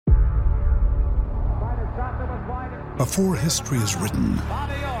Before history is written,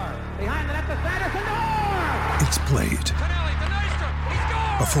 it's played.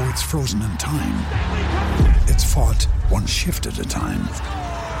 Before it's frozen in time, it's fought one shift at a time.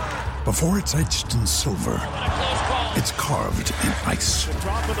 Before it's etched in silver, it's carved in ice.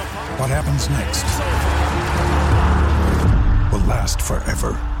 What happens next will last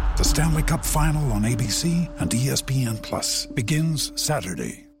forever. The Stanley Cup Final on ABC and ESPN Plus begins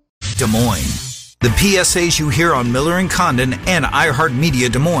Saturday. Des Moines. The PSAs you hear on Miller and Condon and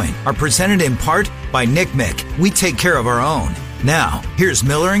iHeartMedia Des Moines are presented in part by Nick Mick. We take care of our own. Now, here's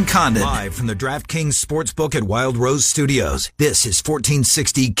Miller and Condon live from the DraftKings Sportsbook at Wild Rose Studios. This is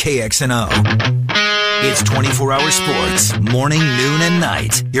 1460 KXNO. It's 24-hour sports, morning, noon, and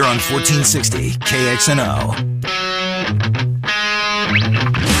night. Here on 1460 KXNO.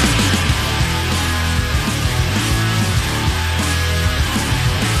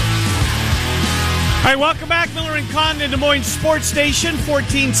 All right, welcome back. Miller and Condon, Des Moines Sports Station,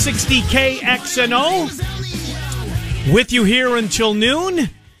 1460 KXNO. With you here until noon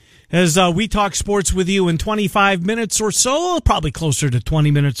as we talk sports with you in 25 minutes or so, probably closer to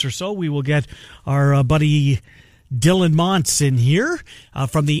 20 minutes or so. We will get our buddy Dylan Montz in here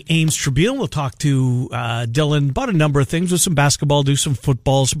from the Ames Tribune. We'll talk to Dylan about a number of things with some basketball, do some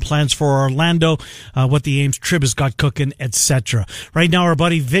football, some plans for Orlando, what the Ames Trib has got cooking, etc. Right now, our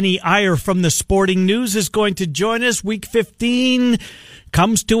buddy Vinny Iyer from the Sporting News is going to join us. Week 15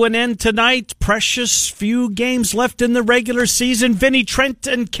 comes to an end tonight. Precious few games left in the regular season. Vinny, Trent,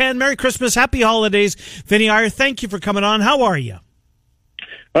 and Ken, Merry Christmas, Happy Holidays. Vinny Iyer, thank you for coming on. How are you?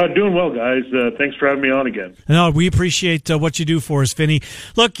 Doing well, guys. Thanks for having me on again. No, we appreciate what you do for us, Vinny.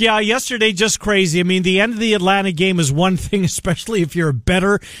 Look, yeah, yesterday just crazy. I mean, the end of the Atlanta game is one thing, especially if you're a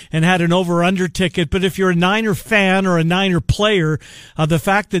bettor and had an over-under ticket. But if you're a Niner fan or a Niner player, the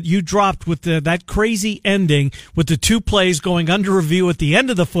fact that you dropped with that crazy ending with the two plays going under review at the end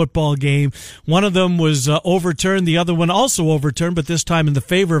of the football game, one of them was overturned, the other one also overturned, but this time in the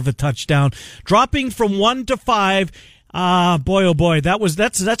favor of a touchdown. Dropping from 1 to 5. Boy, oh boy,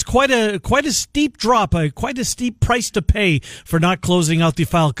 that's quite a steep drop, quite a steep price to pay for not closing out the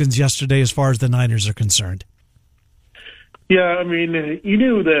Falcons yesterday as far as the Niners are concerned. Yeah, I mean, you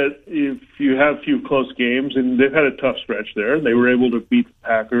knew that if you have a few close games, and they've had a tough stretch there, and they were able to beat the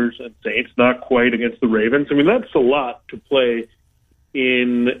Packers and Saints, not quite against the Ravens. I mean, that's a lot to play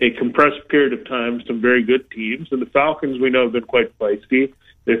in a compressed period of time, some very good teams. And the Falcons, we know, have been quite feisty.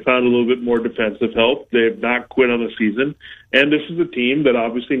 They found a little bit more defensive help. They have not quit on the season. And this is a team that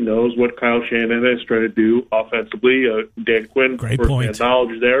obviously knows what Kyle Shanahan is trying to do offensively. Dan Quinn, first-hand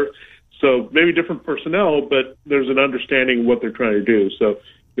knowledge there. So maybe different personnel, but there's an understanding of what they're trying to do. So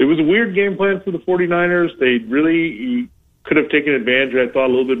it was a weird game plan for the 49ers. They really could have taken advantage, I thought,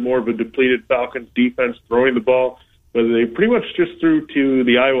 a little bit more of a depleted Falcons defense throwing the ball. But they pretty much just threw to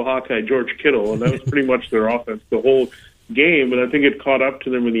the Iowa Hawkeye, George Kittle, and that was pretty much their offense the whole game, and I think it caught up to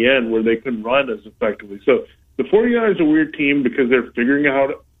them in the end where they couldn't run as effectively. So the 49ers are a weird team because they're figuring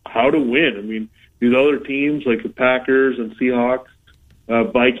out how to win. I mean, these other teams like the Packers and Seahawks,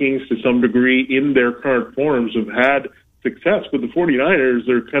 Vikings to some degree in their current forms have had success, but the 49ers,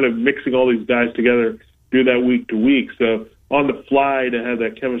 they're kind of mixing all these guys together, do that week to week. So on the fly to have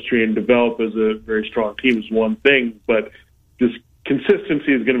that chemistry and develop as a very strong team is one thing, but this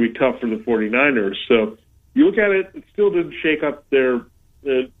consistency is going to be tough for the 49ers. So you look at it, it still didn't shake up their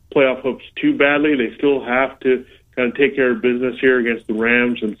playoff hopes too badly. They still have to kind of take care of business here against the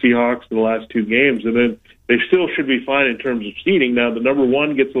Rams and Seahawks in the last two games, and then they still should be fine in terms of seeding. Now, the number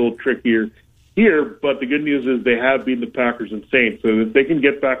one gets a little trickier here, but the good news is they have beaten the Packers and Saints, so if they can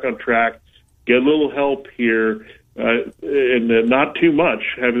get back on track, get a little help here, and not too much,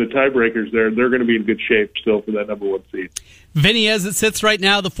 having the tiebreakers there, they're going to be in good shape still for that number one seed. Vinny, as it sits right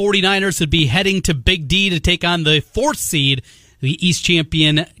now, the 49ers would be heading to Big D to take on the fourth seed, the East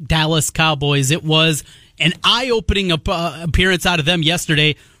champion Dallas Cowboys. It was an eye-opening appearance out of them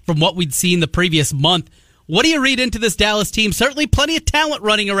yesterday from what we'd seen the previous month. What do you read into this Dallas team? Certainly plenty of talent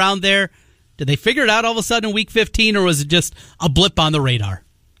running around there. Did they figure it out all of a sudden in Week 15, or was it just a blip on the radar?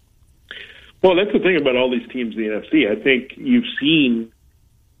 Well, that's the thing about all these teams in the NFC. I think you've seen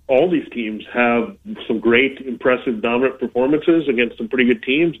all these teams have some great, impressive, dominant performances against some pretty good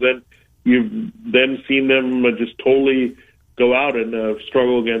teams. Then you've then seen them just totally go out and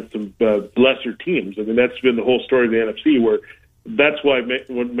struggle against some lesser teams. I mean, that's been the whole story of the NFC, where that's why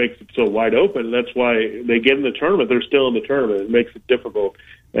what makes it so wide open. That's why they get in the tournament. They're still in the tournament. It makes it difficult.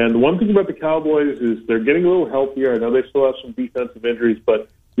 And the one thing about the Cowboys is they're getting a little healthier. I know they still have some defensive injuries, but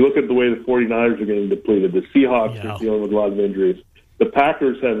you look at the way the 49ers are getting depleted. The Seahawks are dealing with a lot of injuries. the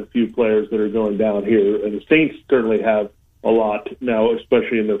Packers have a few players that are going down here, and the Saints certainly have a lot now,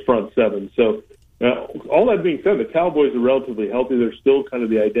 especially in their front seven. So all that being said, the Cowboys are relatively healthy. They're still kind of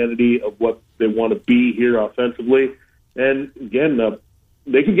the identity of what they want to be here offensively. And again,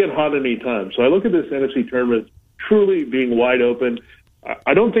 they can get hot at any time. So I look at this NFC tournament truly being wide open.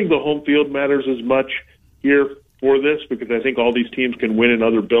 I don't think the home field matters as much here for this because I think all these teams can win in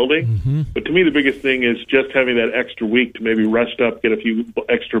other buildings. Mm-hmm. But to me, the biggest thing is just having that extra week to maybe rest up, get a few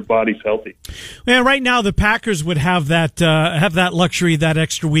extra bodies healthy. Well, right now the Packers would have that luxury, that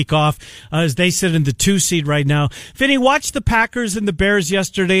extra week off, as they sit in the 2 seed right now. Vinny, watched the Packers and the Bears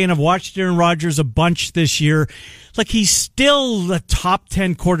yesterday, and I've watched Aaron Rodgers a bunch this year. Like, he's still the top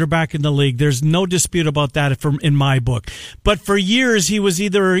 10 quarterback in the league. There's no dispute about that in my book. But for years, he was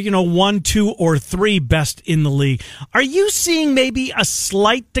either, 1, 2, or 3 best in the league. Are you seeing maybe a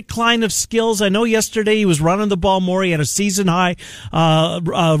slight decline of skills? I know yesterday he was running the ball more. He had a season-high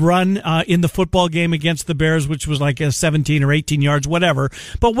run in the football game against the Bears, which was like 17 or 18 yards, whatever.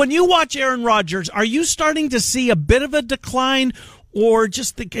 But when you watch Aaron Rodgers, are you starting to see a bit of a decline, or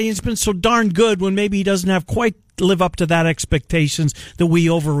just he's been so darn good when maybe he doesn't have quite live up to that expectations that we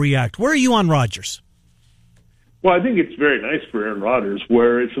overreact? Where are you on Rodgers? Well, I think it's very nice for Aaron Rodgers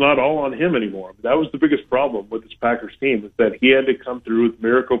where it's not all on him anymore. That was the biggest problem with this Packers team, is that he had to come through with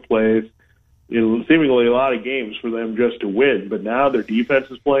miracle plays in seemingly a lot of games for them just to win. But now their defense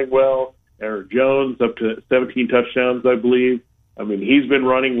is playing well. Aaron Jones up to 17 touchdowns, I believe. I mean, he's been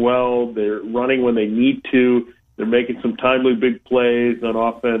running well. They're running when they need to. They're making some timely big plays on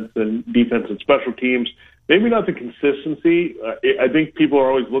offense and defense and special teams. Maybe not the consistency. I think people are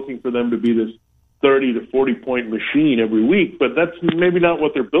always looking for them to be this 30 to 40-point machine every week, but that's maybe not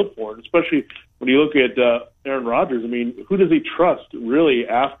what they're built for, and especially when you look at Aaron Rodgers. I mean, who does he trust really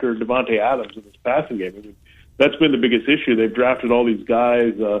after Devontae Adams in this passing game? I mean, that's been the biggest issue. They've drafted all these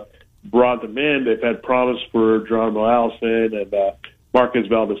guys, brought them in. They've had promise for Geronimo Allison and Marquez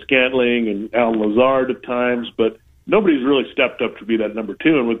Valdes-Scantling and Alan Lazard at times, but nobody's really stepped up to be that number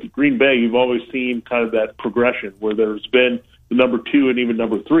 2. And with Green Bay, you've always seen kind of that progression where there's been the number 2 and even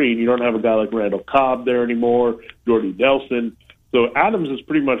number 3, and you don't have a guy like Randall Cobb there anymore, Jordy Nelson. So Adams is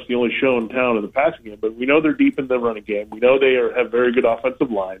pretty much the only show in town in the passing game, but we know they're deep in the running game. We know they have very good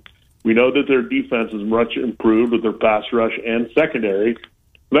offensive line. We know that their defense is much improved with their pass rush and secondary.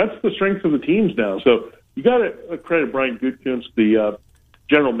 That's the strength of the teams now. So you got to credit Brian Gutekunst, the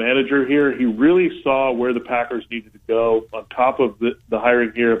general manager here. He really saw where the Packers needed to go on top of the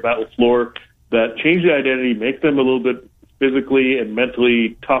hiring here at Matt LaFleur that changed the identity, make them a little bit physically and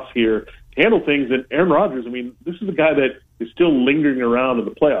mentally tough here, handle things. And Aaron Rodgers, I mean, this is a guy that is still lingering around in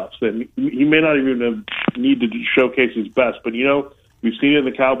the playoffs, and he may not even need to showcase his best. But, we've seen it in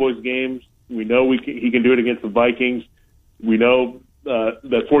the Cowboys games. We know he can do it against the Vikings. We know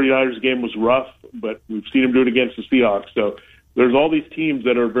that 49ers game was rough, but we've seen him do it against the Seahawks. So there's all these teams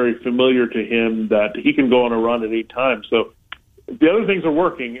that are very familiar to him that he can go on a run at any time. So if the other things are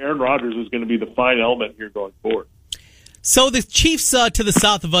working, Aaron Rodgers is going to be the fine element here going forward. So the Chiefs to the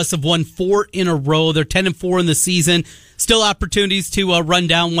south of us have won 4 in a row. They're 10-4 in the season. Still opportunities to run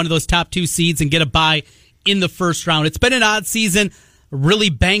down one of those top 2 seeds and get a bye in the first round. It's been an odd season,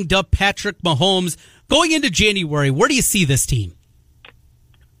 really banged up Patrick Mahomes. Going into January, where do you see this team?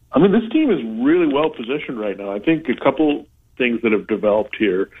 I mean, this team is really well positioned right now. I think a couple things that have developed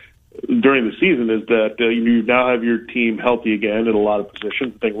here during the season is that you now have your team healthy again in a lot of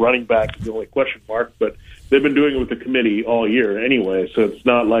positions. I think running back is the only question mark, but they've been doing it with the committee all year anyway, so it's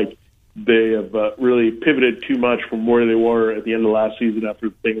not like they have really pivoted too much from where they were at the end of last season after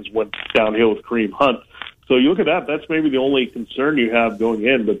things went downhill with Kareem Hunt. So you look at that, that's maybe the only concern you have going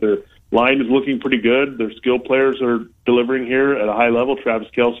in, but their line is looking pretty good. Their skill players are delivering here at a high level. Travis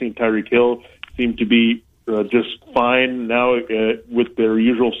Kelce and Tyreek Hill seem to be just fine now with their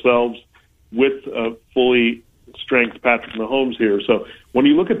usual selves with fully strength Patrick Mahomes here. So when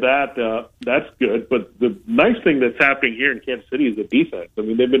you look at that, that's good. But the nice thing that's happening here in Kansas City is the defense. I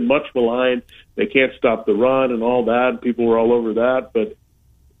mean, they've been much maligned. They can't stop the run and all that. People were all over that. But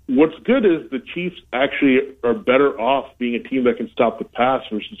what's good is the Chiefs actually are better off being a team that can stop the pass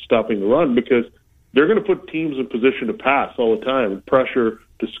versus stopping the run, because they're going to put teams in position to pass all the time and pressure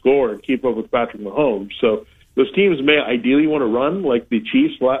to score and keep up with Patrick Mahomes. So those teams may ideally want to run, like the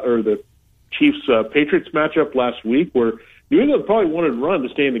Chiefs or the Chiefs-Patriots matchup last week, where New England probably wanted to run to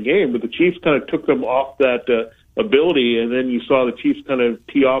stay in the game, but the Chiefs kind of took them off that ability, and then you saw the Chiefs kind of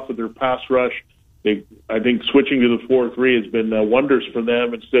tee off with their pass rush. I think switching to the 4-3 has been wonders for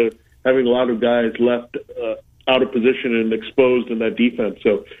them instead of having a lot of guys left out of position and exposed in that defense.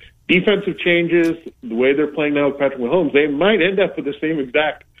 So defensive changes, the way they're playing now with Patrick Mahomes, they might end up with the same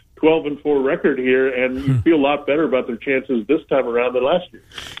exact 12-4 record here, and you feel a lot better about their chances this time around than last year.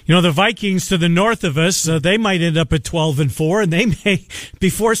 You know, the Vikings to the north of us, they might end up at 12-4, and they may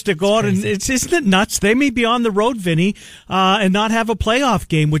be forced to go out. And isn't it nuts? They may be on the road, Vinny, and not have a playoff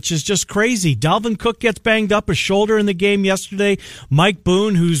game, which is just crazy. Dalvin Cook gets banged up, a shoulder in the game yesterday. Mike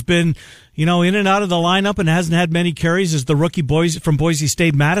Boone, who's been in and out of the lineup and hasn't had many carries as the rookie from Boise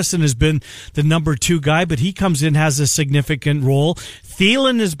State. Madison has been the number 2 guy, but he comes in, has a significant role.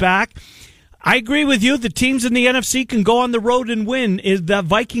 Thielen is back. I agree with you. The teams in the NFC can go on the road and win. The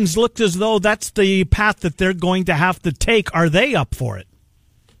Vikings looked as though that's the path that they're going to have to take. Are they up for it?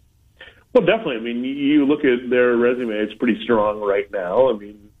 Well, definitely. I mean, you look at their resume, it's pretty strong right now. I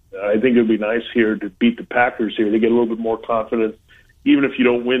mean, I think it would be nice here to beat the Packers here. They get a little bit more confidence. Even if you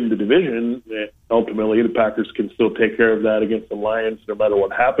don't win the division, ultimately the Packers can still take care of that against the Lions no matter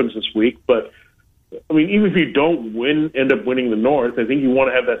what happens this week. But, I mean, even if you don't end up winning the North, I think you want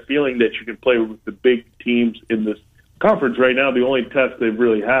to have that feeling that you can play with the big teams in this conference. Right now, the only test they've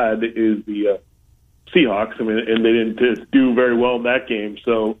really had is the Seahawks. I mean, and they didn't do very well in that game.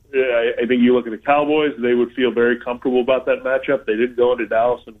 So I think you look at the Cowboys, they would feel very comfortable about that matchup. They didn't go into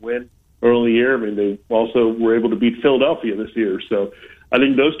Dallas and win early year. I mean, they also were able to beat Philadelphia this year. So I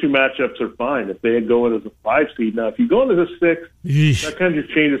think those two matchups are fine if they go in as a 5 seed. Now, if you go into the 6, that kind of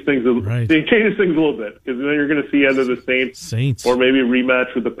just changes things. It changes things a little bit because then you're going to see either the Saints or maybe a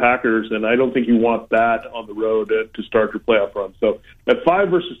rematch with the Packers, and I don't think you want that on the road to start your playoff run. So at 5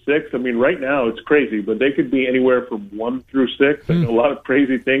 versus 6, I mean, right now it's crazy, but they could be anywhere from 1 through 6. I know a lot of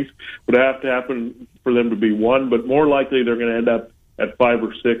crazy things would have to happen for them to be 1, but more likely they're going to end up at 5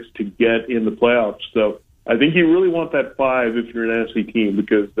 or 6 to get in the playoffs. So I think you really want that 5 if you're an NFC team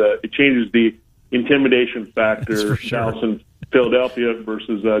because it changes the intimidation factor. Dallas and Philadelphia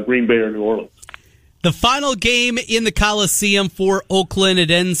versus Green Bay or New Orleans. The final game in the Coliseum for Oakland,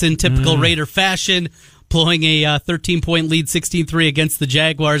 it ends in typical Raider fashion, blowing a 13-point lead, 16-3 against the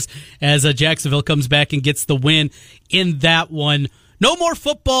Jaguars as Jacksonville comes back and gets the win in that one. No more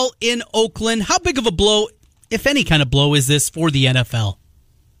football in Oakland. How big of a blow, if any kind of blow, is this for the NFL?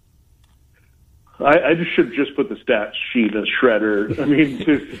 I should just put the stats sheet in a shredder. I mean,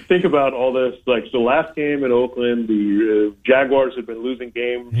 to think about all this, like, so last game in Oakland, the Jaguars have been losing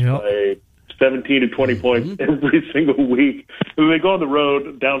games by 17 to 20 points every single week. And they go on the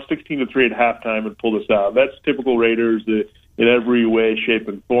road down 16-3 at halftime and pull this out. That's typical Raiders in every way, shape,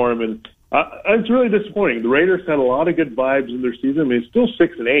 and form. And it's really disappointing. The Raiders had a lot of good vibes in their season. I mean, it's still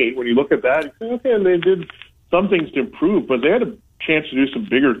 6-8. When you look at that, you say, okay, and they did some things to improve, but they had a chance to do some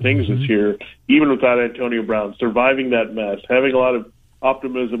bigger things this year, even without Antonio Brown, surviving that mess, having a lot of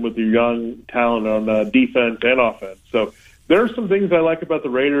optimism with their young talent on defense and offense. So there are some things I like about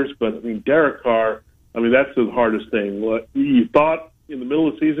the Raiders, but I mean, Derek Carr, I mean, that's the hardest thing. You thought in the middle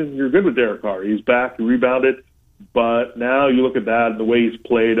of the season you're good with Derek Carr. He's back, he rebounded, but now you look at that and the way he's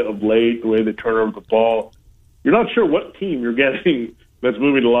played of late, the way they turn over the ball, you're not sure what team you're getting that's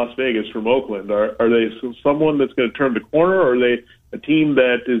moving to Las Vegas from Oakland. Are they someone that's going to turn the corner, or are they a team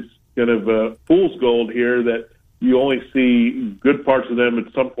that is kind of fool's gold here that you only see good parts of them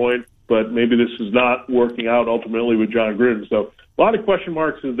at some point, but maybe this is not working out ultimately with John Gruden? So a lot of question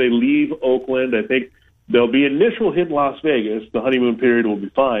marks as they leave Oakland. I think there'll be initial hit in Las Vegas. The honeymoon period will be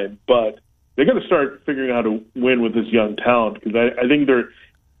fine, but they're going to start figuring out how to win with this young talent because I think their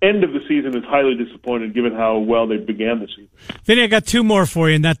end of the season is highly disappointed given how well they began the season. Vinny, I got 2 more for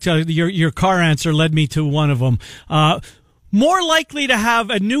you, and that your Carr answer led me to one of them. More likely to have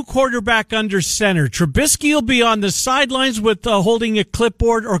a new quarterback under center. Trubisky will be on the sidelines with holding a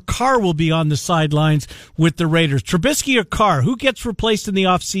clipboard, or Carr will be on the sidelines with the Raiders. Trubisky or Carr, who gets replaced in the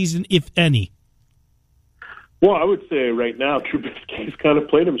offseason, if any? Well, I would say right now Trubisky's kind of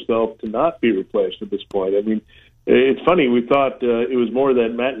played himself to not be replaced at this point. I mean, it's funny. We thought it was more that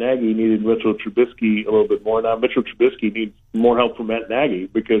Matt Nagy needed Mitchell Trubisky a little bit more. Now Mitchell Trubisky needs more help from Matt Nagy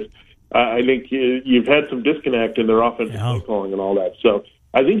because I think you've had some disconnect in their offensive play calling and all that. So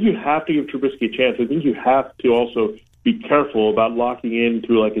I think you have to give Trubisky a chance. I think you have to also be careful about locking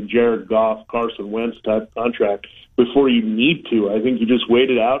into like a Jared Goff, Carson Wentz type contract before you need to. I think you just wait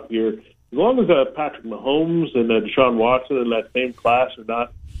it out here. As long as Patrick Mahomes and Deshaun Watson in that same class are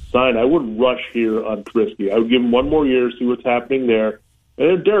not signed, I wouldn't rush here on Trubisky. I would give him one more year, see what's happening there. And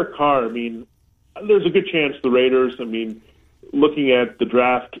then Derek Carr, I mean, there's a good chance the Raiders, I mean, looking at the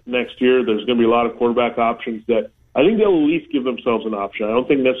draft next year, there's going to be a lot of quarterback options that I think they'll at least give themselves an option. I don't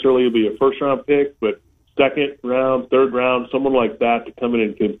think necessarily it'll be a first-round pick, but second round, third round, someone like that to come in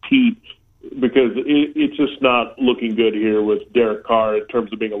and compete because it's just not looking good here with Derek Carr in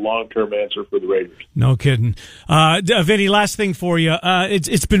terms of being a long-term answer for the Raiders. No kidding. Vinny, last thing for you.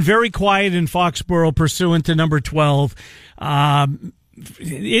 It's been very quiet in Foxborough pursuant to number 12.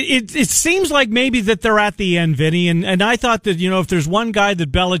 It seems like maybe that they're at the end, Vinny, and I thought that, if there's one guy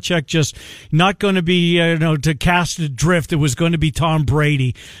that Belichick just not going to be, to cast adrift, it was going to be Tom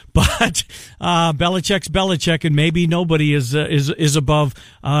Brady. But Belichick's Belichick, and maybe nobody is above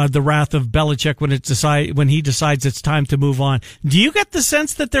the wrath of Belichick when he decides it's time to move on. Do you get the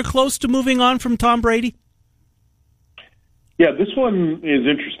sense that they're close to moving on from Tom Brady? Yeah, this one is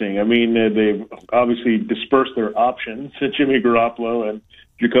interesting. I mean, they've obviously dispersed their options. Jimmy Garoppolo and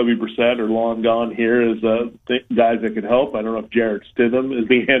Jacoby Brissett are long gone here as guys that could help. I don't know if Jarrett Stidham is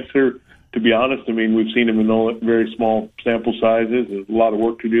the answer, to be honest. I mean, we've seen him in very small sample sizes. There's a lot of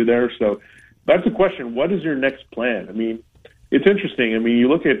work to do there. So that's the question. What is your next plan? I mean, it's interesting. I mean, you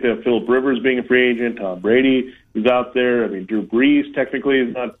look at Phillip Rivers being a free agent. Tom Brady is out there. I mean, Drew Brees technically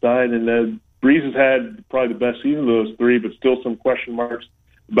is not signed, and Brees has had probably the best season of those three, but still some question marks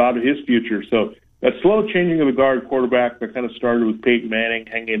about his future. So that slow changing of the guard quarterback that kind of started with Peyton Manning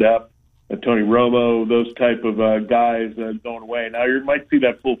hanging it up, Tony Romo, those type of guys going away. Now you might see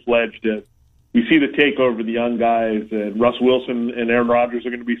that full-fledged. You see the takeover of the young guys. Russ Wilson and Aaron Rodgers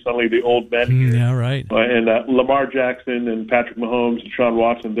are going to be suddenly the old men here. Yeah, right. And Lamar Jackson and Patrick Mahomes and Sean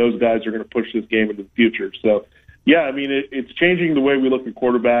Watson, those guys are going to push this game into the future. So, yeah, I mean, it's changing the way we look at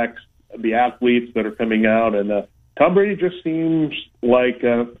quarterbacks, the athletes that are coming out, and Tom Brady just seems like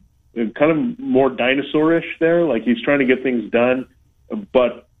kind of more dinosaurish there. Like he's trying to get things done,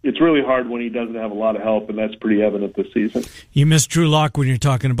 but it's really hard when he doesn't have a lot of help, and that's pretty evident this season. You miss Drew Lock when you're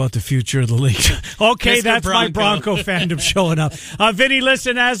talking about the future of the league. Okay, Mr. that's Bronco. my Bronco fandom showing up. Vinny,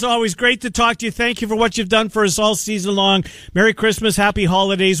 listen, as always, great to talk to you. Thank you for what you've done for us all season long. Merry Christmas, happy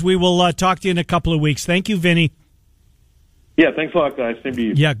holidays. We will talk to you in a couple of weeks. Thank you, Vinny. Yeah, thanks a lot, guys. Same to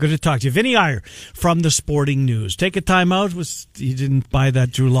you. Yeah, good to talk to you. Vinny Iyer from the Sporting News. Take a time out. You didn't buy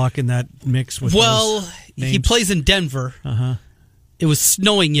that Drew Lock in that mix with he plays in Denver. Uh-huh. It was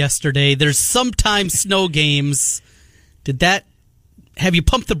snowing yesterday. There's sometimes snow games. Have you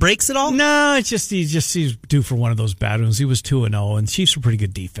pumped the brakes at all? No, he's due for one of those bad ones. He was 2-0, and Chiefs were pretty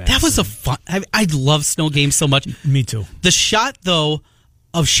good defense. That was I love snow games so much. Me too. The shot, though,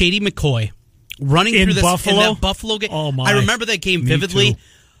 of Shady McCoy running in through Buffalo? in that Buffalo game. Oh my! I remember that game vividly. Too.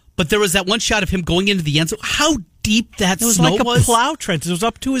 But there was that one shot of him going into the end zone. How deep that it was snow like was. A plow trench. It was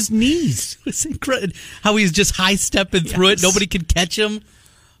up to his knees. It was incredible. How he's just high stepping through it. Nobody could catch him.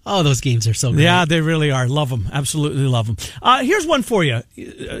 Oh, those games are so great. Yeah, they really are. Love them. Absolutely love them. Here's one for you.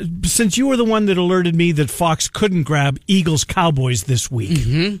 Since you were the one that alerted me that Fox couldn't grab Eagles-Cowboys this week.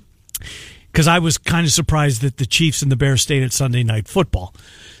 Mm-hmm. Because I was kind of surprised that the Chiefs and the Bears stayed at Sunday Night Football.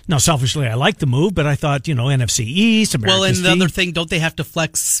 Now, selfishly, I like the move, but I thought, NFC East, America's Well, and the team. other thing, don't they have to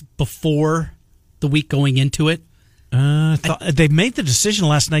flex before the week going into it? They made the decision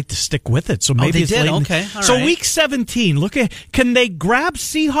last night to stick with it, so maybe they it's did? late. Okay, all so right. Week 17, can they grab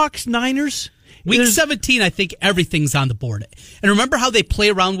Seahawks Niners? Week 17, I think everything's on the board. And remember how they play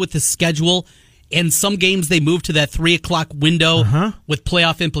around with the schedule? And some games they move to that 3 o'clock window with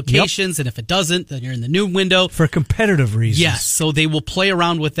playoff implications. Yep. And if it doesn't, then you're in the new window. For competitive reasons. Yes, so they will play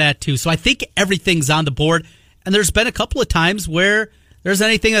around with that too. So I think everything's on the board. And there's been a couple of times where there's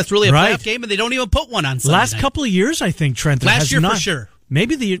anything that's really a playoff game and they don't even put one on Sunday Last night. couple of years, I think, Trent. Last year for sure.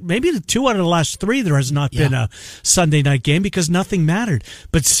 Maybe the 2 out of the last 3 there has not been a Sunday night game because nothing mattered.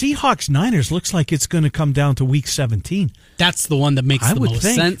 But Seahawks Niners looks like it's going to come down to Week 17. That's the one that makes the most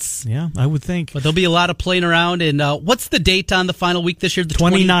sense. Yeah, I would think. But there'll be a lot of playing around. And what's the date on the final week this year? The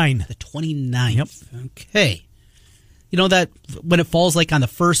 29. The 29th. Yep. Okay. You know that when it falls like on the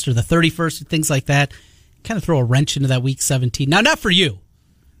 1st or the 31st and things like that, kind of throw a wrench into that Week 17. Now, not for you.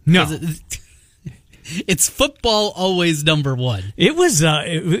 No. It's football always number one. It was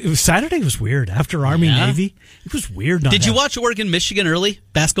Saturday was weird after Army Navy. It was weird. Did you watch Oregon Michigan early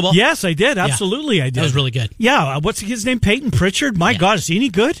basketball? Yes, I did. Absolutely, I did. That was really good. Yeah, what's his name? Peyton Pritchard. My God, is he any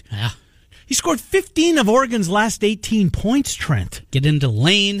good? Yeah. He scored 15 of Oregon's last 18 points. Trent, get into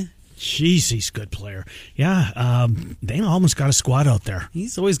lane. Jeez, he's a good player. Yeah, they almost got a squad out there.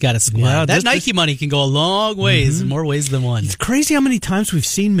 He's always got a squad. Yeah, that Nike money can go a long ways, in more ways than one. It's crazy how many times we've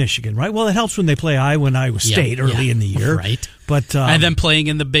seen Michigan, right? Well, it helps when they play Iowa and Iowa State early in the year. Right. But, and then playing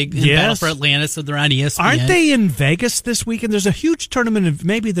in the big battle for Atlantis, so they're on ESPN. Aren't they in Vegas this weekend? There's a huge tournament, and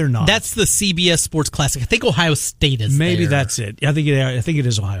maybe they're not. That's the CBS Sports Classic. I think Ohio State is Maybe there. that's it. I think it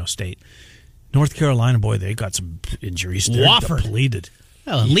is Ohio State. North Carolina, boy, they got some injuries. They're Wofford. depleted.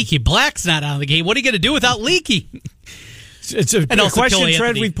 Well, Leaky Black's not on the game. What are you going to do without Leaky? It's a question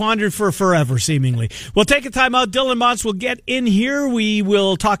thread we've pondered for forever, seemingly. We'll take a time out. Dylan Montz will get in here. We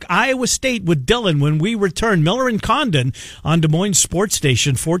will talk Iowa State with Dylan when we return. Miller and Condon on Des Moines Sports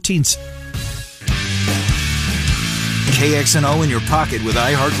Station 14. KXNO in your pocket with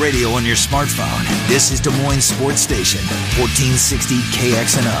iHeartRadio on your smartphone. This is Des Moines Sports Station, 1460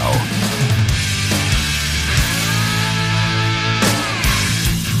 KXNO.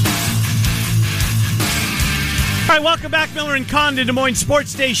 All right, welcome back. Miller and Condon, Des Moines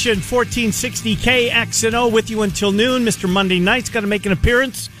Sports Station, 1460 KXNO, with you until noon. Mr. Monday Night's got to make an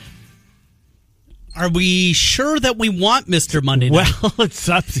appearance. Are we sure that we want Mr. Monday Night? Well, it's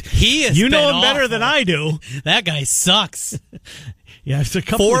up. He is. You know him better than I do. That guy sucks. Yeah, it's a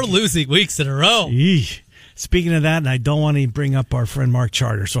couple 4 losing weeks in a row. Eesh. Speaking of that, and I don't want to bring up our friend Mark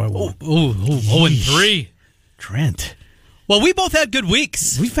Charter, so I won't. 0-3. Trent. Well, we both had good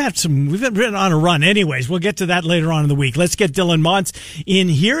weeks. We've been on a run. Anyways, we'll get to that later on in the week. Let's get Dylan Montz in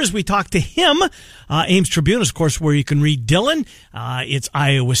here as we talk to him. Ames Tribune is, of course, where you can read Dylan. It's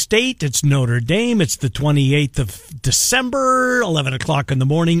Iowa State. It's Notre Dame. It's the 28th of December, 11 o'clock in the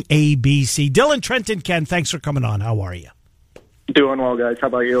morning, ABC. Dylan, Trent, and Ken, thanks for coming on. How are you? Doing well, guys. How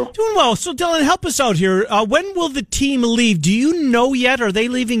about you? Doing well. So, Dylan, help us out here. When will the team leave? Do you know yet? Are they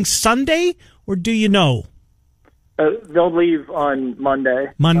leaving Sunday, or do you know? They'll leave on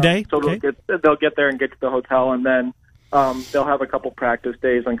Monday. Monday? So okay. they'll get there and get to the hotel, and then they'll have a couple practice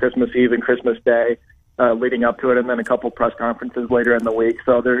days on Christmas Eve and Christmas Day leading up to it, and then a couple press conferences later in the week.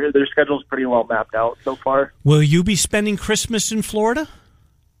 So their schedule's pretty well mapped out so far. Will you be spending Christmas in Florida?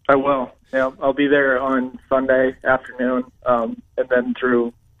 I will. Yeah, I'll be there on Sunday afternoon, and then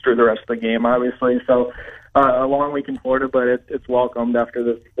through the rest of the game, obviously. So a long week in Florida, but it's welcomed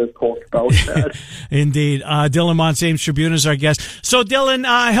after this cold spell we've had. Indeed. Dylan Montz, Ames Tribune, is our guest. So, Dylan,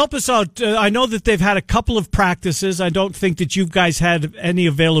 help us out. I know that they've had a couple of practices. I don't think that you guys had any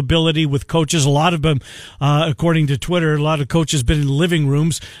availability with coaches. A lot of them, according to Twitter, a lot of coaches been in living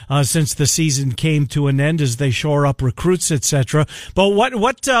rooms since the season came to an end as they shore up recruits, etc. But what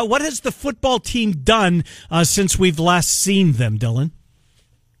has the football team done since we've last seen them, Dylan?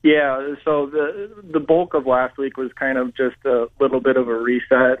 Yeah, so the bulk of last week was kind of just a little bit of a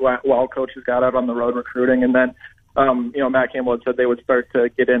reset while coaches got out on the road recruiting, and then Matt Campbell had said they would start to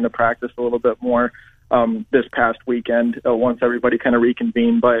get into practice a little bit more this past weekend once everybody kind of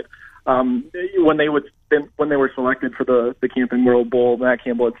reconvened. But when they were selected for the Camping World Bowl, Matt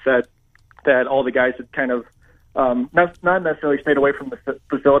Campbell had said that all the guys had kind of not necessarily stayed away from the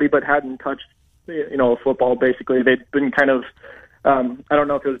facility, but hadn't touched a football. Basically, they'd been kind of I don't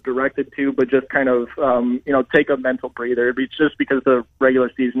know if it was directed to, but just kind of, take a mental breather. It's just because the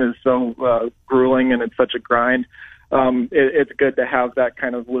regular season is so grueling and it's such a grind. It's good to have that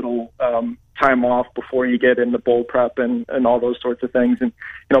kind of little time off before you get into bowl prep and all those sorts of things. And,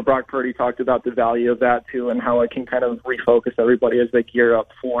 Brock Purdy talked about the value of that too and how it can kind of refocus everybody as they gear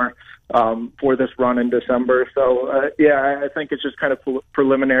up for this run in December. So, I think it's just kind of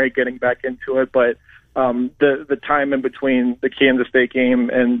preliminary getting back into it, but the time in between the Kansas State game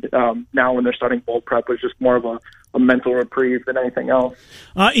and now when they're starting bowl prep was just more of a mental reprieve than anything else.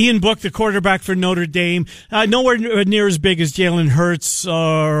 Ian Book, the quarterback for Notre Dame, nowhere near as big as Jalen Hurts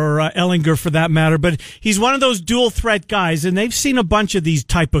or Ellinger for that matter, but he's one of those dual threat guys, and they've seen a bunch of these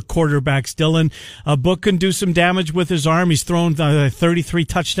type of quarterbacks, Dylan. Book can do some damage with his arm. He's thrown 33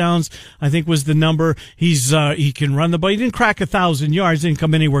 touchdowns, I think was the number. He can run the ball. He didn't crack 1,000 yards, didn't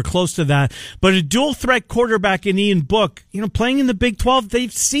come anywhere close to that, but a dual threat quarterback in Ian Book, playing in the Big 12,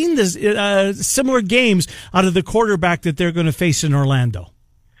 they've seen this similar games out of the quarterback that they're going to face in Orlando.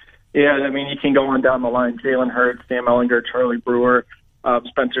 Yeah, I mean, you can go on down the line. Jalen Hurts, Sam Ellinger, Charlie Brewer,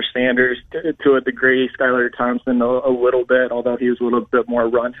 Spencer Sanders to a degree, Skylar Thompson a little bit, although he was a little bit more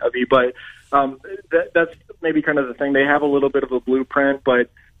run heavy. But that's maybe kind of the thing. They have a little bit of a blueprint,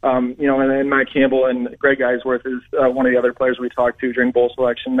 but and then Matt Campbell and Greg Eisworth is one of the other players we talked to during bowl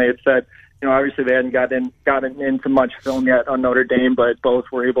selection. They had said, obviously they hadn't gotten into much film yet on Notre Dame, but both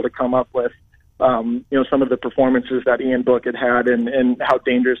were able to come up with some of the performances that Ian Book had and how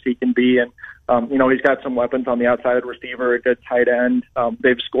dangerous he can be. And, he's got some weapons on the outside receiver, a good tight end.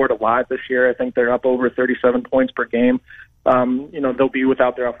 They've scored a lot this year. I think they're up over 37 points per game. They'll be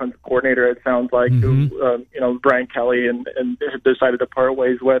without their offensive coordinator, it sounds like, who, Brian Kelly and decided to part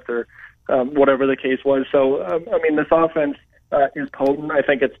ways with or whatever the case was. So, this offense is potent. I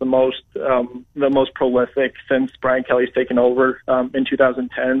think it's the most prolific since Brian Kelly's taken over in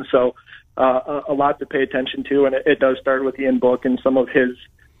 2010. So, a lot to pay attention to, and it does start with Ian Book and some of his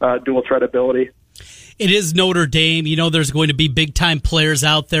dual threat ability. It is Notre Dame. You know, there's going to be big-time players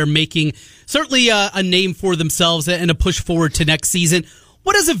out there making certainly a name for themselves and a push forward to next season.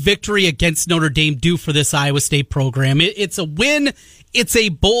 What does a victory against Notre Dame do for this Iowa State program? It's a win. It's a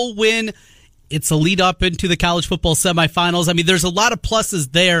bowl win. It's a lead up into the college football semifinals. I mean, there's a lot of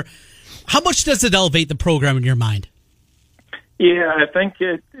pluses there. How much does it elevate the program in your mind? Yeah, I think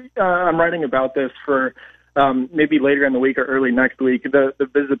I'm writing about this for maybe later in the week or early next week. The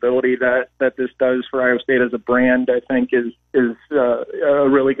visibility that this does for Iowa State as a brand, I think, is a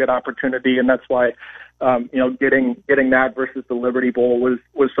really good opportunity, and that's why getting that versus the Liberty Bowl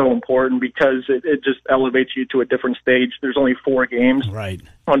was so important, because it just elevates you to a different stage. There's only 4 games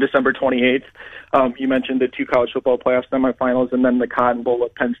on December 28th. You mentioned the 2 college football playoff semifinals and then the Cotton Bowl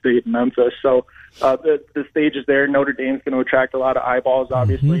at Penn State and Memphis. So the stage is there. Notre Dame's going to attract a lot of eyeballs,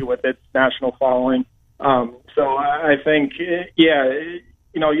 obviously, with its national following. So I think,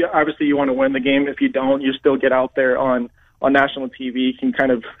 obviously you want to win the game. If you don't, you still get out there on national TV. You can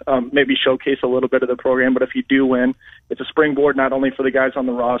kind of maybe showcase a little bit of the program. But if you do win, it's a springboard not only for the guys on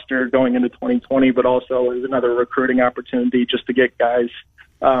the roster going into 2020, but also is another recruiting opportunity just to get guys,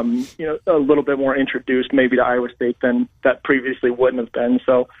 a little bit more introduced maybe to Iowa State than that previously wouldn't have been.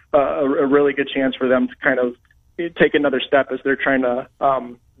 So a really good chance for them to kind of take another step as they're trying to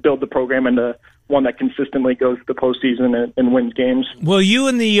build the program into one that consistently goes to the postseason and wins games. Will you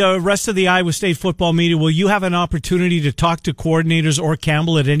and the rest of the Iowa State football media, will you have an opportunity to talk to coordinators or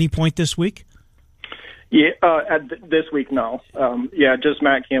Campbell at any point this week? Yeah, this week, no. Just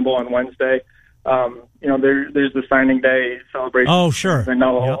Matt Campbell on Wednesday. There's the signing day celebration. Oh, sure. I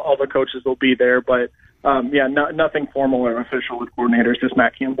know all the coaches will be there, but nothing formal or official with coordinators, just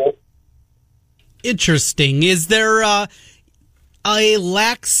Matt Campbell. Interesting. Is there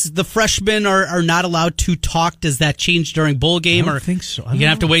the freshmen are not allowed to talk? Does that change during bowl game? I don't think so. You're going to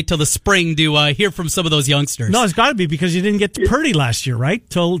have to wait till the spring to hear from some of those youngsters. No, it's got to be because you didn't get to Purdy last year, right?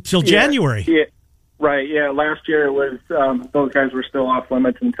 Till January. Yeah. Right, yeah. Last year it was those guys were still off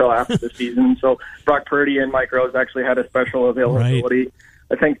limits until after the season. So Brock Purdy and Mike Rose actually had a special availability. Right.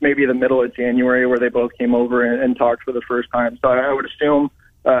 I think maybe the middle of January where they both came over and talked for the first time. So I would assume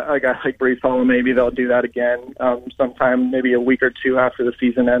a guy like Breece Hall, maybe they'll do that again sometime, maybe a week or 2 after the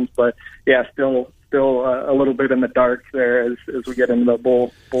season ends. But yeah, still a little bit in the dark there as we get into the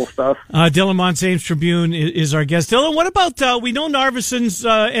bowl stuff. Dylan Montz, Ames Tribune, is our guest. Dylan, what about, we know Narvison's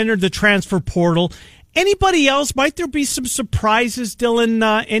entered the transfer portal. Anybody else? Might there be some surprises,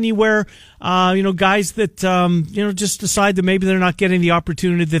 Dylan, anywhere? Guys that, just decide that maybe they're not getting the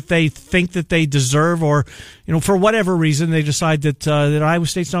opportunity that they think that they deserve, or, for whatever reason, they decide that Iowa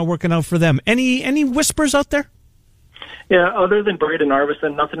State's not working out for them. Any whispers out there? Yeah, other than Braden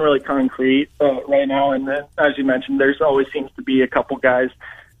Narvison, nothing really concrete right now. And then, as you mentioned, there's always seems to be a couple guys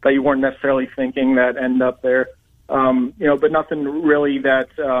that you weren't necessarily thinking that end up there. But nothing really that,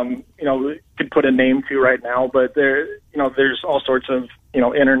 could put a name to right now. But there's all sorts of,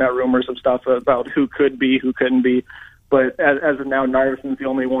 internet rumors of stuff about who could be, who couldn't be. But as of now, Narvison's the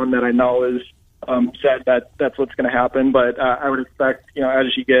only one that I know is said that that's what's going to happen. But I would expect,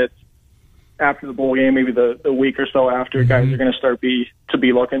 as you get after the bowl game, maybe the week or so after, guys are going to start to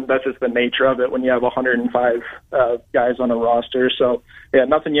be looking. That's just the nature of it when you have 105 guys on a roster. So, yeah,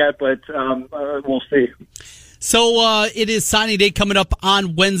 nothing yet, but we'll see. So it is signing day coming up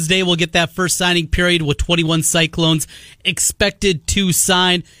on Wednesday. We'll get that first signing period with 21 Cyclones expected to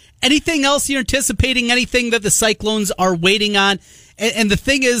sign. Anything else you're anticipating? Anything that the Cyclones are waiting on? And the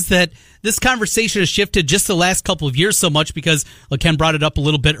thing is that this conversation has shifted just the last couple of years so much because, Ken brought it up a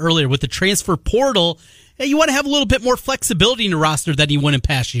little bit earlier, with the transfer portal, you want to have a little bit more flexibility in your roster than you would in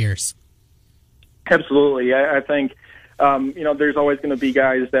past years. Absolutely. I think, there's always going to be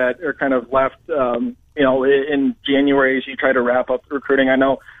guys that are kind of left, in January as you try to wrap up recruiting. I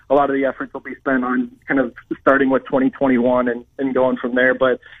know a lot of the efforts will be spent on kind of starting with 2021 and going from there,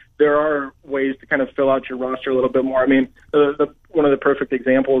 but there are ways to kind of fill out your roster a little bit more. I mean, one of the perfect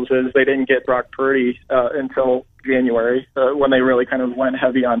examples is they didn't get Brock Purdy until January when they really kind of went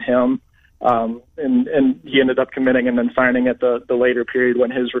heavy on him. And he ended up committing and then signing at the later period when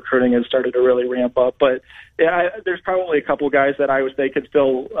his recruiting has started to really ramp up. But yeah, there's probably a couple guys that Iowa State could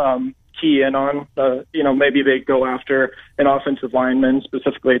still key in on. Maybe they go after an offensive lineman,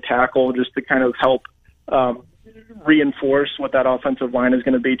 specifically a tackle, just to kind of help reinforce what that offensive line is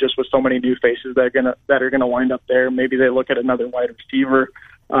going to be, just with so many new faces that are going to wind up there. Maybe they look at another wide receiver.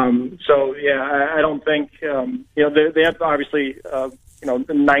 I don't think they have obviously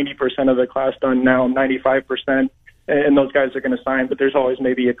 90% of the class done now, 95%, and those guys are going to sign. But there's always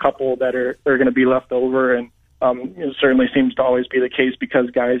maybe a couple that are going to be left over, and it certainly seems to always be the case because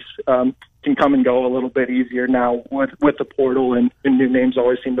guys can come and go a little bit easier now with the portal, and new names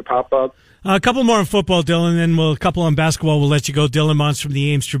always seem to pop up. A couple more on football, Dylan, and a couple on basketball. We'll let you go. Dylan Mons from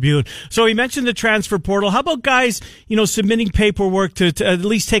the Ames Tribune. So he mentioned the transfer portal. How about guys, submitting paperwork to at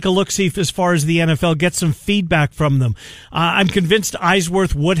least take a look, see if as far as the NFL, get some feedback from them. I'm convinced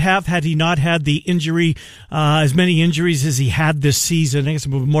Eisworth would have, had he not had the injury, as many injuries as he had this season. I guess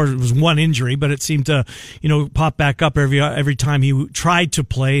it was one injury, but it seemed to, pop back up every time he tried to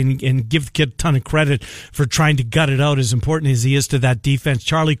play, and give the kid a ton of credit for trying to gut it out, as important as he is to that defense.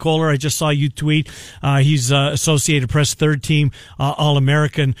 Charlie Kohler, I just saw you tweet. He's Associated Press third team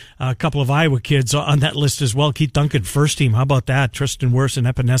All-American. A couple of Iowa kids on that list as well. Keith Duncan first team. How about that? Tristan Wirfs and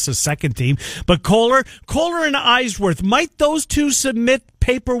Epinesa second team. But Kohler and Eisworth, might those two submit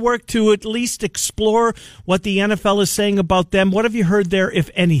paperwork to at least explore what the NFL is saying about them? What have you heard there, if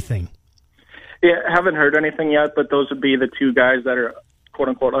anything? Yeah, I haven't heard anything yet, but those would be the two guys that are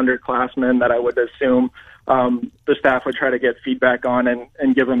quote-unquote underclassmen that I would assume the staff would try to get feedback on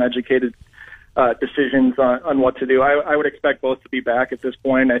and give them educated decisions on what to do. I would expect both to be back at this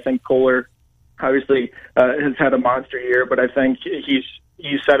point. I think Kohler obviously has had a monster year, but I think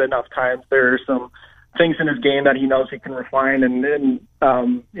he's said enough times there are some things in his game that he knows he can refine, and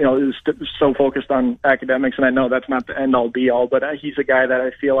is so focused on academics, and I know that's not the end-all be-all, but he's a guy that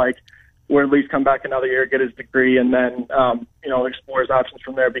I feel like will at least come back another year, get his degree, and then, explore his options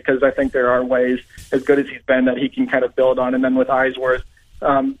from there, because I think there are ways, as good as he's been, that he can kind of build on. And then with Eisworth,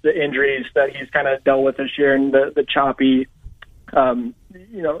 the injuries that he's kind of dealt with this year, and the choppy,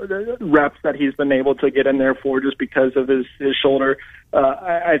 the reps that he's been able to get in there for just because of his shoulder,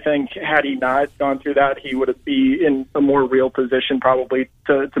 I think had he not gone through that, he would be in a more real position probably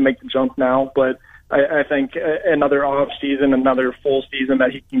to make the jump now. But I think another off season, another full season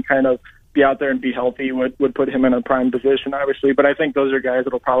that he can kind of be out there and be healthy would put him in a prime position, obviously. But I think those are guys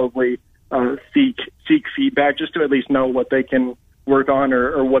that will probably seek feedback just to at least know what they can work on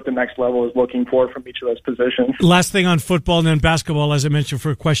or what the next level is looking for from each of those positions. Last thing on football and then basketball, as I mentioned,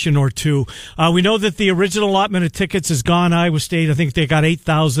 for a question or two. We know that the original allotment of tickets is gone. Iowa State, I think they got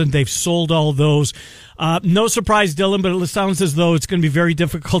 8,000. They've sold all those. No surprise, Dylan, but it sounds as though it's going to be very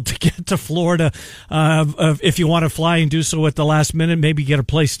difficult to get to Florida if you want to fly and do so at the last minute, maybe get a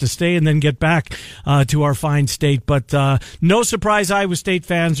place to stay and then get back to our fine state. But no surprise, Iowa State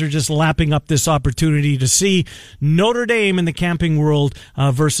fans are just lapping up this opportunity to see Notre Dame in the Camping World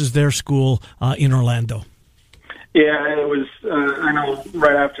versus their school in Orlando. Yeah, it was, I know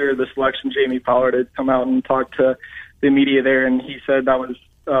right after the selection, Jamie Pollard had come out and talked to the media there, and he said that was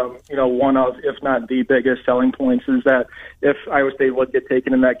one of, if not the biggest selling points, is that if Iowa State would get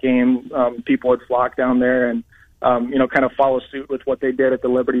taken in that game, people would flock down there and, kind of follow suit with what they did at the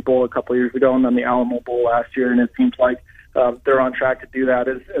Liberty Bowl a couple of years ago and then the Alamo Bowl last year. And it seems like they're on track to do that.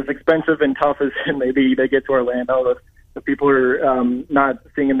 As expensive and tough as maybe they get to Orlando, the people are not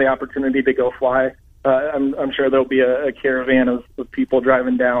seeing the opportunity to go fly. I'm sure there'll be a caravan of people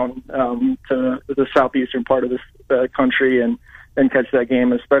driving down to the southeastern part of this country and catch that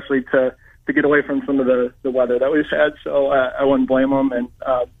game, especially to get away from some of the weather that we've had. So I wouldn't blame them. And,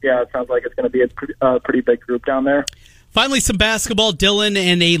 it sounds like it's going to be a pretty big group down there. Finally, some basketball, Dylan,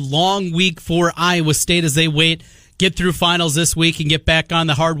 and a long week for Iowa State as they get through finals this week and get back on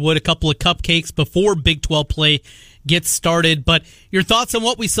the hardwood. A couple of cupcakes before Big 12 play gets started. But your thoughts on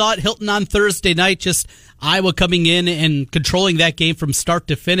what we saw at Hilton on Thursday night, just Iowa coming in and controlling that game from start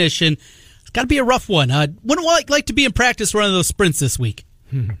to finish. And it's got to be a rough one. Wouldn't like to be in practice running those sprints this week.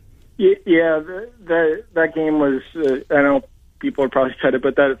 Yeah, that game was, I know people are probably said it,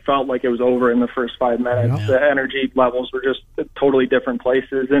 but that it felt like it was over in the first 5 minutes. Yeah. The energy levels were just totally different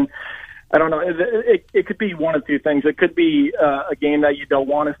places. And I don't know, it could be one of two things. It could be a game that you don't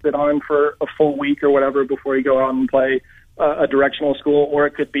want to sit on for a full week or whatever before you go out and play a directional school, or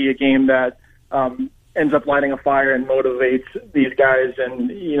it could be a game that ends up lighting a fire and motivates these guys, and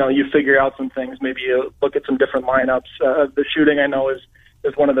you figure out some things. Maybe you look at some different lineups. The shooting, I know, is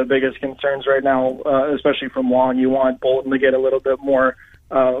one of the biggest concerns right now, especially from Wong. You want Bolton to get a little bit more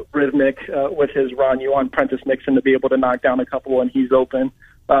rhythmic with his run. You want Prentice Nixon to be able to knock down a couple when he's open.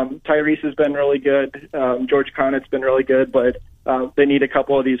 Tyrese has been really good. George Connett's been really good, but they need a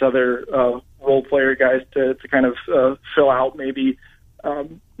couple of these other role player guys to kind of fill out maybe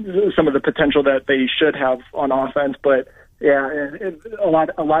some of the potential that they should have on offense. But yeah, a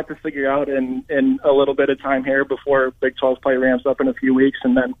lot to figure out in a little bit of time here before Big 12 play ramps up in a few weeks,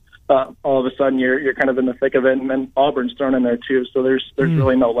 and then all of a sudden you're kind of in the thick of it, and then Auburn's thrown in there too. So there's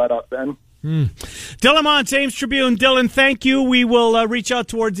really no let up then. Dylan Montz, Ames Tribune. Dylan, thank you. We will reach out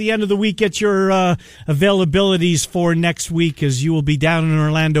towards the end of the week, get your availabilities for next week, as you will be down in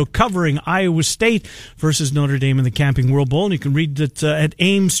Orlando covering Iowa State versus Notre Dame in the Camping World Bowl. And you can read it at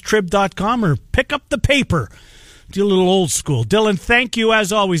amestrib.com or pick up the paper. Do a little old school. Dylan, thank you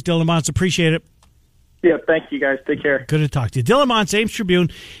as always, Dylan Montz. Appreciate it. Yeah, thank you guys. Take care. Good to talk to you. Dylan Montz, Ames Tribune,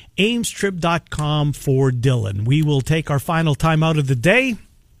 amestrib.com for Dylan. We will take our final time out of the day.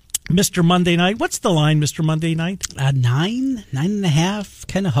 Mr. Monday Night. What's the line, Mr. Monday Night? 9.5,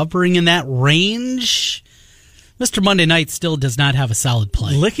 kind of hovering in that range. Mr. Monday Night still does not have a solid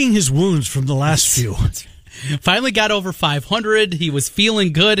play. Licking his wounds from the last few. Finally got over 500. He was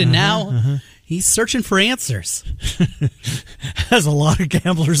feeling good, and now he's searching for answers. As a lot of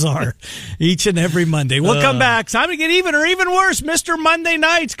gamblers are each and every Monday. We'll come back. Time to get even or even worse. Mr. Monday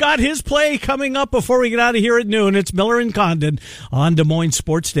Night's got his play coming up before we get out of here at noon. It's Miller and Condon on Des Moines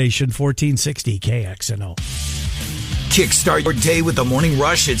Sports Station 1460 KXNO. Kickstart your day with the morning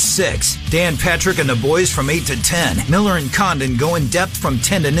rush at 6. Dan Patrick and the boys from 8 to 10. Miller and Condon go in depth from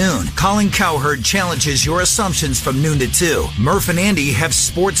 10 to noon. Colin Cowherd challenges your assumptions from noon to 2. Murph and Andy have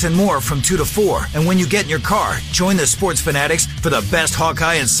sports and more from 2 to 4. And when you get in your car, join the Sports Fanatics for the best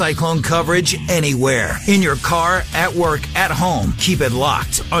Hawkeye and Cyclone coverage anywhere. In your car, at work, at home. Keep it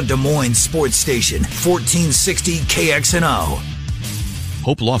locked on Des Moines Sports Station 1460 KXNO.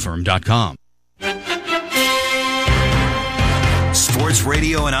 HopeLawFirm.com. Sports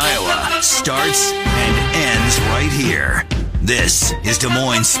radio in Iowa starts and ends right here. This is Des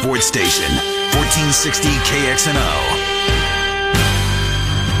Moines Sports Station, 1460 KXNO.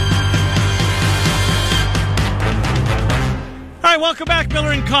 All right, welcome back,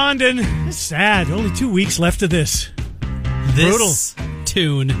 Miller and Condon. It's sad. Only 2 weeks left of this. This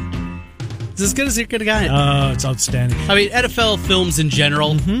tune is as good as you're going to get. Oh, it's outstanding. I mean, NFL films in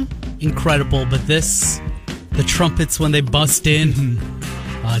general, incredible, but this... The trumpets when they bust in.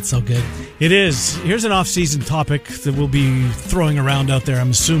 Oh, it's so good. It is. Here's an off-season topic that we'll be throwing around out there,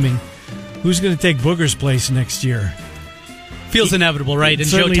 I'm assuming. Who's going to take Booger's place next year? Feels inevitable, right? And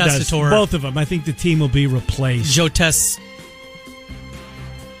Joe Tessitore. Both of them. I think the team will be replaced. Joe Tess.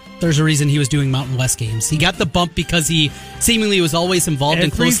 There's a reason he was doing Mountain West games. He got the bump because he seemingly was always involved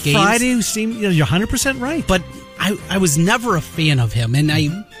in close games. Every Friday, you're 100% right. But I was never a fan of him, and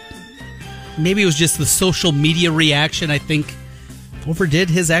maybe it was just the social media reaction, I think, overdid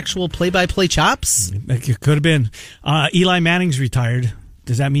his actual play-by-play chops. It could have been. Eli Manning's retired.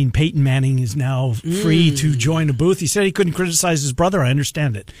 Does that mean Peyton Manning is now free to join a booth? He said he couldn't criticize his brother. I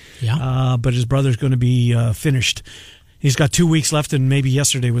understand it. Yeah. But his brother's going to be finished. He's got 2 weeks left, and maybe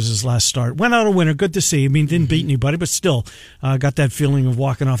yesterday was his last start. Went out a winner. Good to see. I mean, didn't beat anybody, but still got that feeling of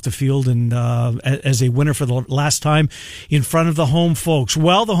walking off the field and as a winner for the last time in front of the home folks.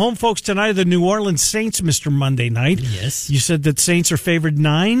 Well, the home folks tonight are the New Orleans Saints, Mr. Monday Night. Yes. You said that Saints are favored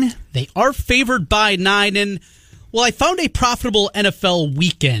 9? They are favored by 9, and, well, I found a profitable NFL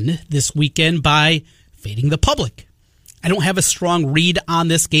weekend this weekend by fading the public. I don't have a strong read on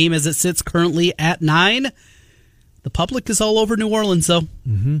this game as it sits currently at 9. The public is all over New Orleans, though.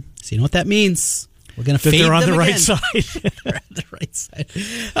 Mm-hmm. So you know what that means. We're going to fade them they're on the again. right side. They're on the right side.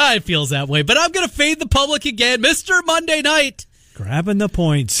 It feels that way. But I'm going to fade the public again. Mr. Monday Night. Grabbing the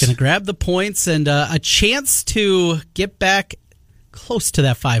points. Going to grab the points and a chance to get back close to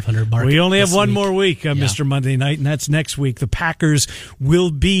that 500 mark. We only have one week. More week, Mr. Monday Night, and that's next week. The Packers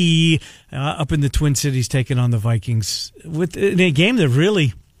will be up in the Twin Cities taking on the Vikings in a game that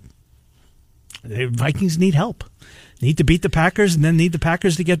really the Vikings need help. Need to beat the Packers and then need the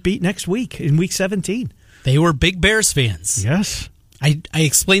Packers to get beat next week in Week 17. They were big Bears fans. Yes. I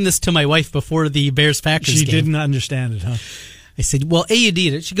explained this to my wife before the Bears-Packers game. She didn't understand it, huh? I said, well, you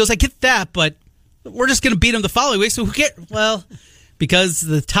need it. She goes, I get that, but we're just going to beat them the following week, so who cares? Well, because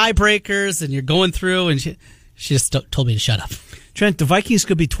the tiebreakers and you're going through, and she just told me to shut up. Trent, the Vikings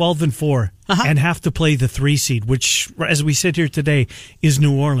could be 12-4 and have to play the 3 seed, which, as we sit here today, is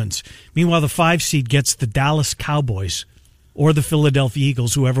New Orleans. Meanwhile, the 5 seed gets the Dallas Cowboys or the Philadelphia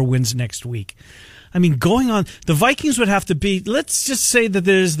Eagles, whoever wins next week. I mean, going on, the Vikings would have to beat, let's just say that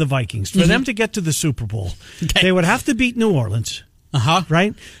it is the Vikings. For them to get to the Super Bowl, they would have to beat New Orleans.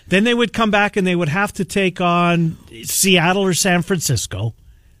 Right? Then they would come back and they would have to take on Seattle or San Francisco,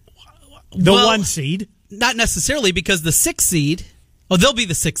 the 1 seed. Not necessarily, because the 6 seed... Oh, they'll be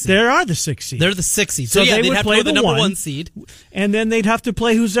the 6 seed. They are the 6 seed. They're the 6 seed. So they'd would have play to play the number 1 seed. And then they'd have to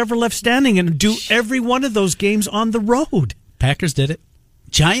play who's ever left standing and do every one of those games on the road. Packers did it.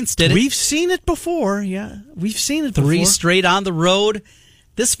 Giants did it. We've seen it before, yeah. We've seen it before. 3 straight on the road.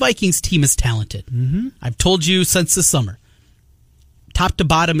 This Vikings team is talented. Mm-hmm. I've told you since the summer. top to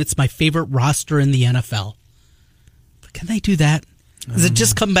bottom, it's my favorite roster in the NFL. But can they do that? Does it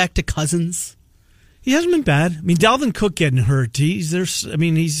just come back to Cousins? He hasn't been bad. I mean, Dalvin Cook getting hurt. He's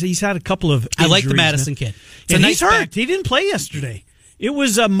had a couple of injuries. I like the Madison kid. And he's hurt. He didn't play yesterday. It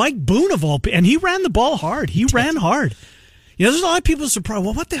was Mike Boone of all people, and he ran the ball hard. He ran hard. There's a lot of people surprised.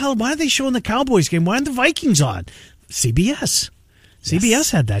 Well, what the hell? Why are they showing the Cowboys game? Why aren't the Vikings on? CBS.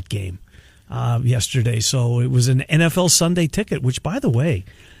 CBS had that game yesterday, so it was an NFL Sunday ticket, which, by the way,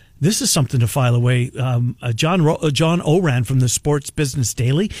 this is something to file away. John Oran from the Sports Business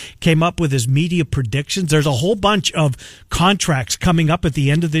Daily came up with his media predictions. There's a whole bunch of contracts coming up at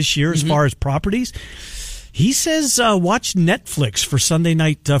the end of this year as far as properties. He says watch Netflix for Sunday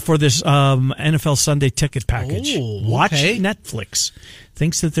night for this NFL Sunday ticket package. Oh, watch okay. Netflix.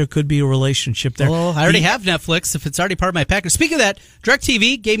 Thinks that there could be a relationship there. Well, I already have Netflix if it's already part of my package. Speaking of that,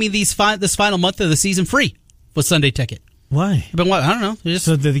 DirecTV gave me this final month of the season free with Sunday ticket. Why? I don't know.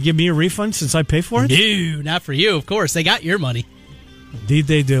 So did they give me a refund since I pay for it? No, not for you, of course. They got your money. Indeed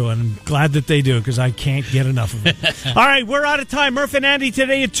they do, and I'm glad that they do because I can't get enough of it. All right, we're out of time. Murph and Andy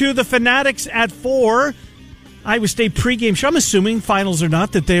today at 2, the Fanatics at 4. Iowa State pregame show. I'm assuming, finals or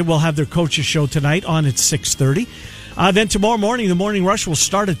not, that they will have their coaches show tonight on at 6:30. Then tomorrow morning, the Morning Rush will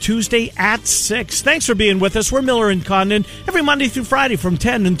start a Tuesday at 6. Thanks for being with us. We're Miller and Condon every Monday through Friday from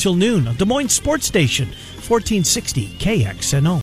 10 until noon on Des Moines Sports Station, 1460 KXNO.